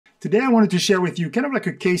Today I wanted to share with you kind of like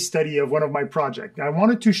a case study of one of my projects. I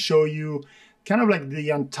wanted to show you kind of like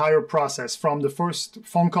the entire process from the first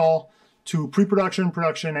phone call to pre-production,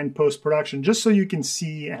 production, and post-production, just so you can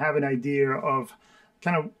see and have an idea of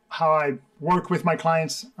kind of how I work with my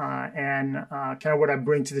clients and kind of what I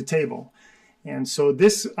bring to the table. And so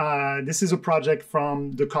this is a project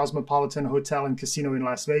from the Cosmopolitan Hotel and Casino in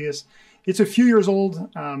Las Vegas. It's a few years old.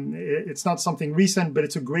 It's not something recent, but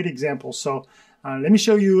it's a great example. So let me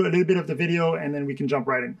show you a little bit of the video and then we can jump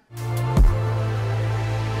right in.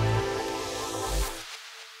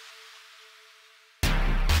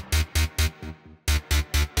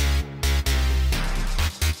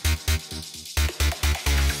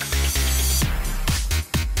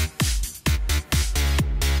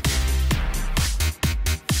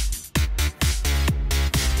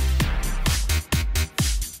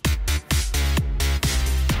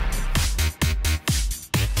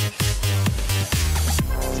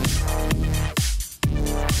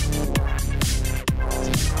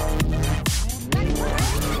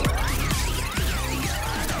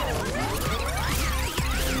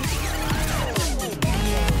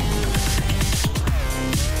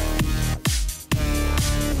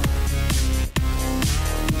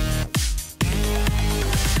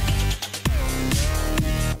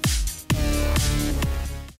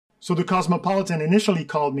 So the Cosmopolitan initially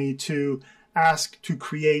called me to ask to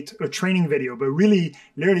create a training video, but really,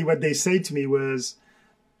 literally what they said to me was,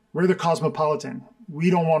 we're the Cosmopolitan. We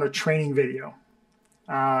don't want a training video.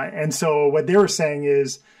 And so what they were saying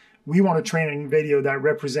is, we want a training video that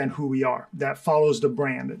represents who we are, that follows the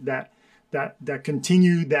brand, that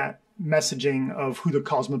continue that messaging of who the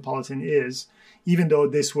Cosmopolitan is, even though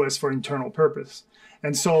this was for internal purpose.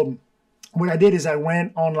 And so what I did is I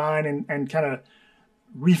went online and kind of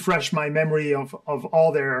refresh my memory of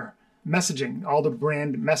all their messaging, all the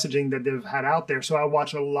brand messaging that they've had out there. So I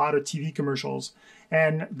watched a lot of TV commercials,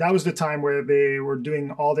 and that was the time where they were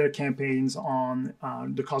doing all their campaigns on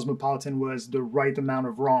the Cosmopolitan was the right amount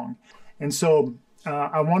of wrong. And so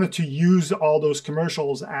I wanted to use all those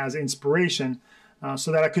commercials as inspiration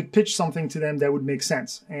so that I could pitch something to them that would make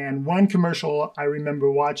sense. And one commercial I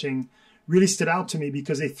remember watching really stood out to me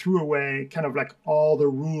because they threw away kind of like all the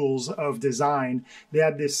rules of design. They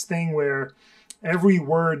had this thing where every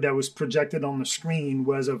word that was projected on the screen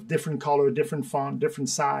was of different color, different font, different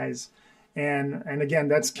size. And again,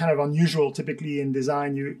 that's kind of unusual. Typically in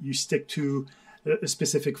design, you stick to a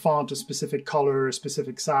specific font, a specific color, a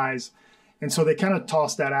specific size. And so they kind of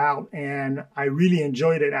tossed that out, and I really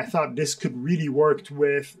enjoyed it. I thought this could really work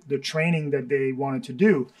with the training that they wanted to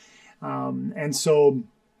do. And so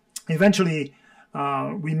eventually,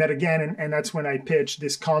 we met again, and that's when I pitched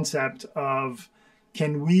this concept of,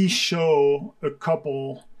 can we show a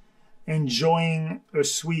couple enjoying a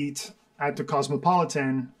suite at the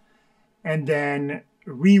Cosmopolitan and then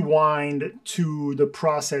rewind to the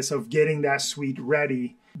process of getting that suite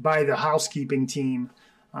ready by the housekeeping team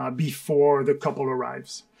before the couple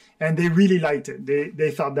arrives. And they really liked it.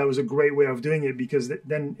 They thought that was a great way of doing it, because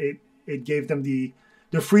then it gave them the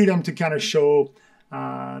freedom to kind of show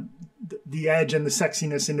the edge and the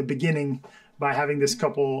sexiness in the beginning by having this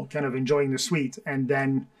couple kind of enjoying the suite, and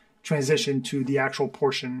then transition to the actual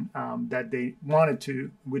portion that they wanted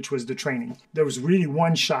to, which was the training. There was really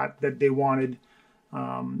one shot that they wanted,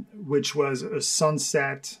 which was a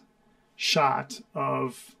sunset shot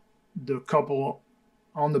of the couple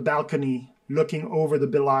on the balcony looking over the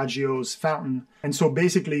Bellagio's fountain. And so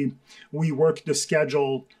basically we worked the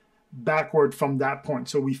schedule backward from that point.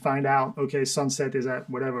 So we find out, okay, sunset is at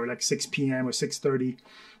whatever, like 6 p.m. or 6:30.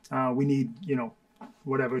 We need,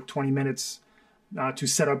 whatever, 20 minutes to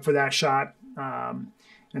set up for that shot. And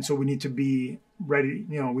so we need to be ready,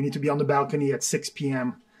 we need to be on the balcony at 6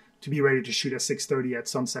 p.m. to be ready to shoot at 6:30 at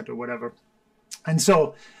sunset or whatever. And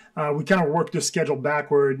so we kind of worked the schedule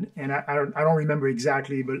backward, and I don't remember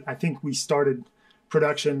exactly, but I think we started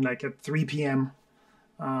production like at 3 p.m.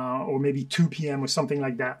 Or maybe 2 p.m. or something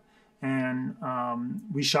like that. And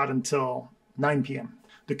we shot until 9 p.m.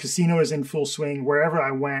 The casino is in full swing. Wherever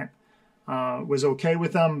I went was okay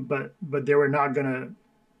with them, but they were not going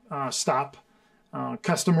to stop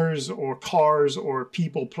customers or cars or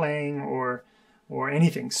people playing or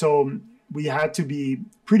anything. So we had to be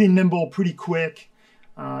pretty nimble, pretty quick,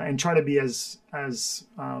 and try to be as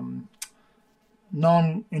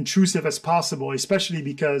non-intrusive as possible, especially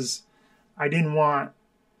because I didn't want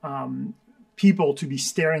people to be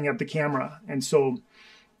staring at the camera. And so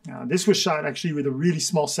this was shot actually with a really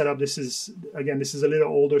small setup. This is a little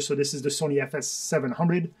older. So this is the Sony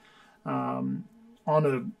FS700 on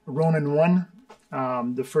a Ronin 1,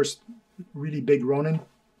 the first really big Ronin.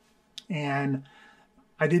 And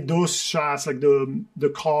I did those shots, like the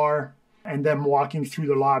car and them walking through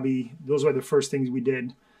the lobby. Those were the first things we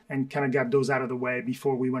did, and kind of got those out of the way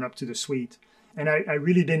before we went up to the suite. And I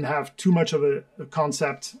really didn't have too much of a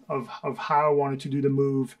concept of how I wanted to do the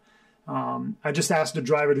move. I just asked the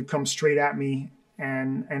driver to come straight at me,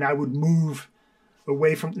 and I would move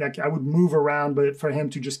away from, like, I would move around, but for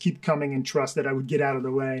him to just keep coming and trust that I would get out of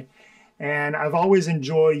the way. And I've always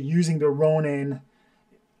enjoyed using the Ronin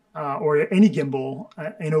or any gimbal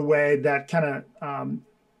in a way that kind of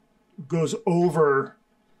goes over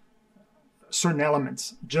certain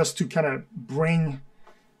elements, just to kind of bring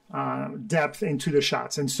depth into the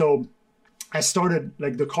shots. And so I started,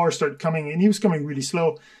 like, the car started coming, and he was coming really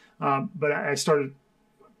slow, but I started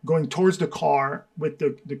going towards the car with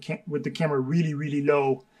the camera really, really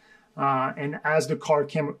low. And as the car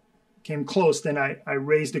came close, then I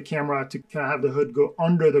raised the camera to kind of have the hood go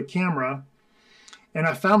under the camera. And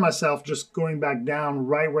I found myself just going back down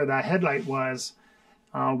right where that headlight was,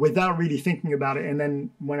 without really thinking about it. And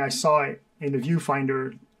then when I saw it in the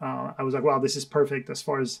viewfinder, I was like, wow, this is perfect as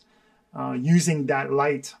far as using that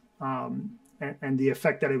light and the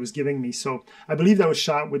effect that it was giving me. So I believe that was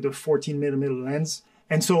shot with the 14mm lens.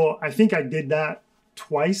 And so I think I did that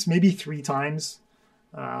twice, maybe 3 times.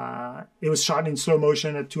 It was shot in slow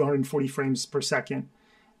motion at 240 frames per second.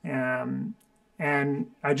 And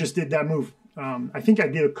I just did that move. I think I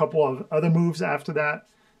did a couple of other moves after that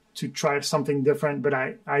to try something different, but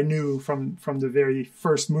I knew from the very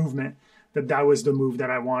first movement that was the move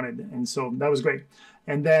that I wanted. And so that was great.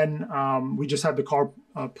 And then we just had the car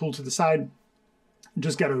pulled to the side,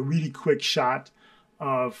 just got a really quick shot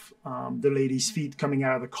of the lady's feet coming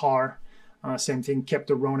out of the car. Same thing, kept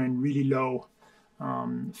the Ronin really low,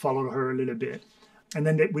 followed her a little bit. And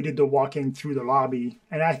then we did the walking through the lobby.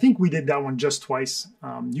 And I think we did that one just twice.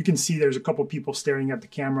 You can see there's a couple people staring at the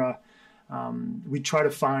camera. We try to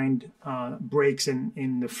find breaks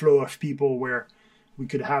in the flow of people where we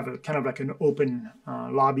could have a kind of like an open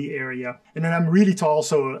lobby area. And then I'm really tall,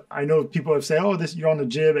 so I know people have said, oh, you're on the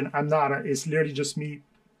jib, and I'm not. It's literally just me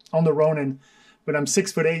on the Ronin. But I'm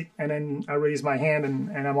 6'8", and then I raise my hand,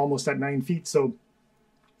 and I'm almost at 9 feet. So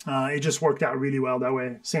it just worked out really well that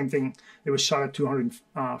way. Same thing. It was shot at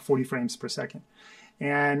 240 frames per second.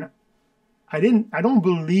 And I don't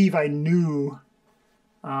believe I knew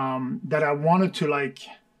that I wanted to, like,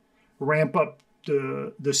 ramp up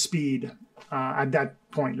the speed at that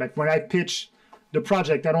point. Like, when I pitched the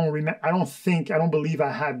project, I don't believe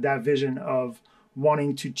I had that vision of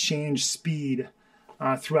wanting to change speed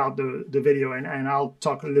throughout the video, and I'll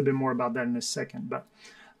talk a little bit more about that in a second. But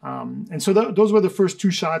and so those were the first 2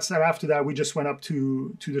 shots. And after that, we just went up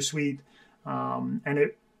to the suite, and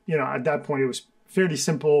it, at that point, it was fairly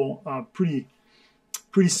simple, pretty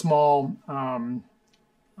small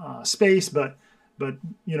space, but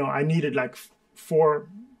I needed like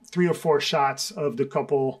 3 or 4 shots of the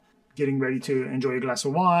couple getting ready to enjoy a glass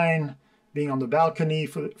of wine, being on the balcony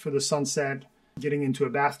for the sunset, getting into a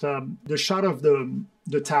bathtub. The shot of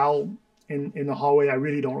the towel in the hallway, I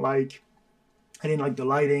really don't like. I didn't like the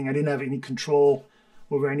lighting. I didn't have any control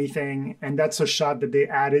over anything. And that's a shot that they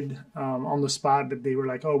added on the spot, that they were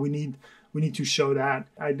like, oh, we need to show that.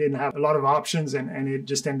 I didn't have a lot of options, and it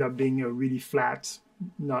just ended up being a really flat,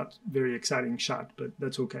 not very exciting shot, but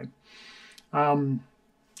that's okay. And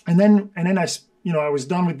then I was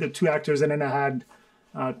done with the 2 actors, and then I had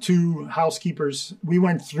 2 housekeepers. We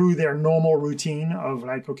went through their normal routine of,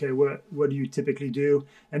 like, okay, what do you typically do?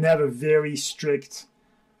 And they have a very strict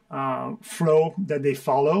flow that they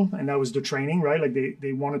follow, and that was the training, right? Like,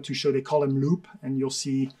 they wanted to show, they call them loop, and you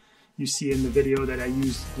see in the video that I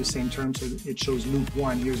use the same term. So it shows loop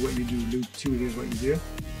 1, here's what you do, loop 2, here's what you do.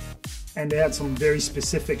 And they had some very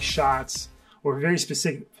specific shots or very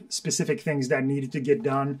specific things that needed to get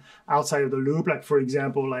done outside of the loop. Like, for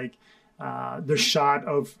example, like the shot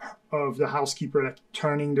of the housekeeper, like,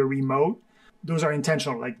 turning the remote. Those are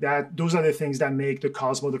intentional, like that. Those are the things that make the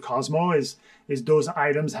Cosmo is those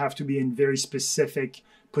items have to be in very specific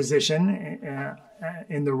position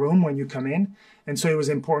in the room when you come in. And so it was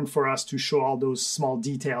important for us to show all those small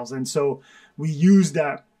details. And so we used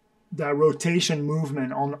that rotation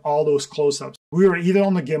movement on all those close-ups. We were either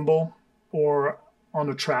on the gimbal or on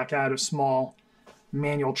the track. I had a small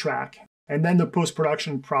manual track. And then the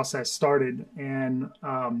post-production process started. And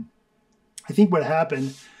I think what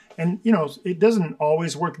happened, and it doesn't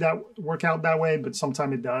always work out that way, but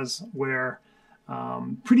sometimes it does, where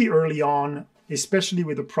pretty early on, especially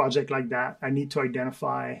with a project like that, I need to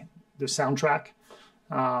identify the soundtrack,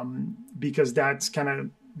 because that's kind of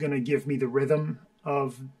going to give me the rhythm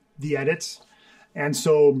of the edits. And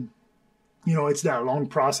so, it's that long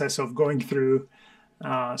process of going through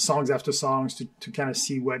songs after songs to kind of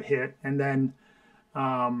see what hit. And then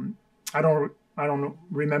I don't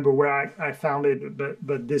remember where I found it,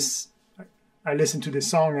 but this, I listened to this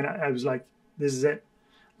song and I was like, this is it.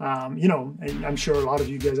 You know, and I'm sure a lot of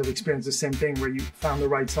you guys have experienced the same thing where you found the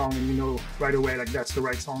right song and you know right away, like, that's the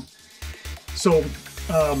right song. So,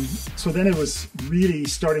 so then it was really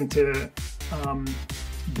starting to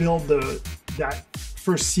build that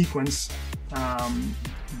first sequence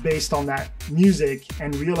based on that music,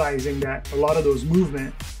 and realizing that a lot of those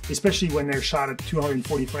movement, especially when they're shot at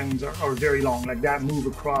 240 frames, are very long. Like that move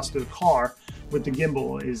across the car with the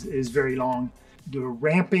gimbal is very long. The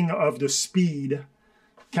ramping of the speed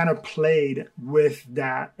kind of played with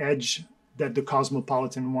that edge that the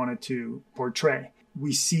Cosmopolitan wanted to portray.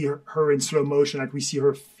 We see her in slow motion, like we see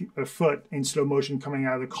her foot in slow motion coming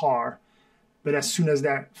out of the car. But as soon as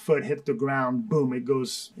that foot hit the ground, boom, it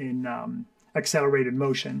goes in accelerated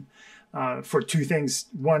motion for two things.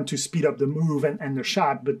 One, to speed up the move and the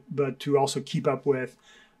shot, but to also keep up with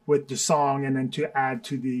the song, and then to add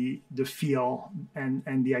to the feel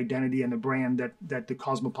and the identity and the brand that the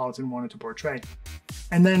Cosmopolitan wanted to portray.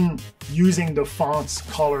 And then using the fonts,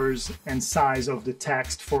 colors, and size of the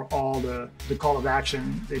text for all the call of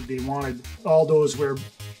action they wanted. All those were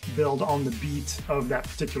built on the beat of that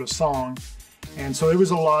particular song. And so it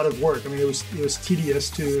was a lot of work. I mean, it was tedious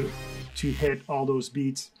to hit all those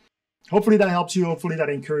beats. Hopefully that helps you. Hopefully that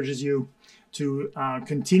encourages you to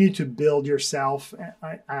continue to build yourself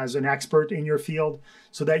as an expert in your field,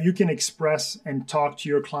 so that you can express and talk to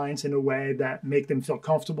your clients in a way that make them feel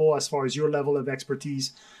comfortable as far as your level of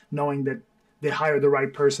expertise, knowing that they hire the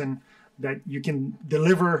right person, that you can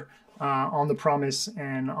deliver on the promise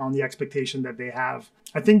and on the expectation that they have.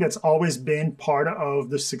 I think that's always been part of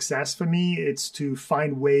the success for me. It's to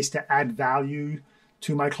find ways to add value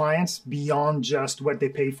to my clients beyond just what they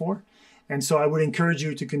pay for. And so I would encourage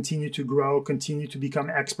you to continue to grow, continue to become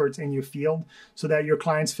experts in your field, so that your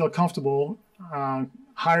clients feel comfortable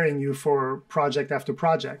hiring you for project after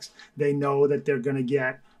projects. They know that they're going to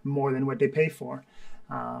get more than what they pay for.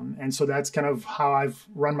 And so that's kind of how I've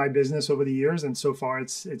run my business over the years. And so far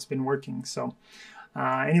it's been working. So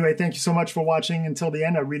anyway, thank you so much for watching until the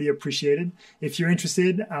end. I really appreciate it. If you're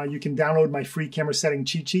interested, you can download my free camera setting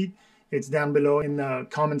cheat sheet. It's down below in the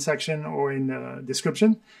comment section or in the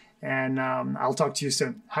description. And I'll talk to you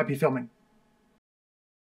soon. Happy filming.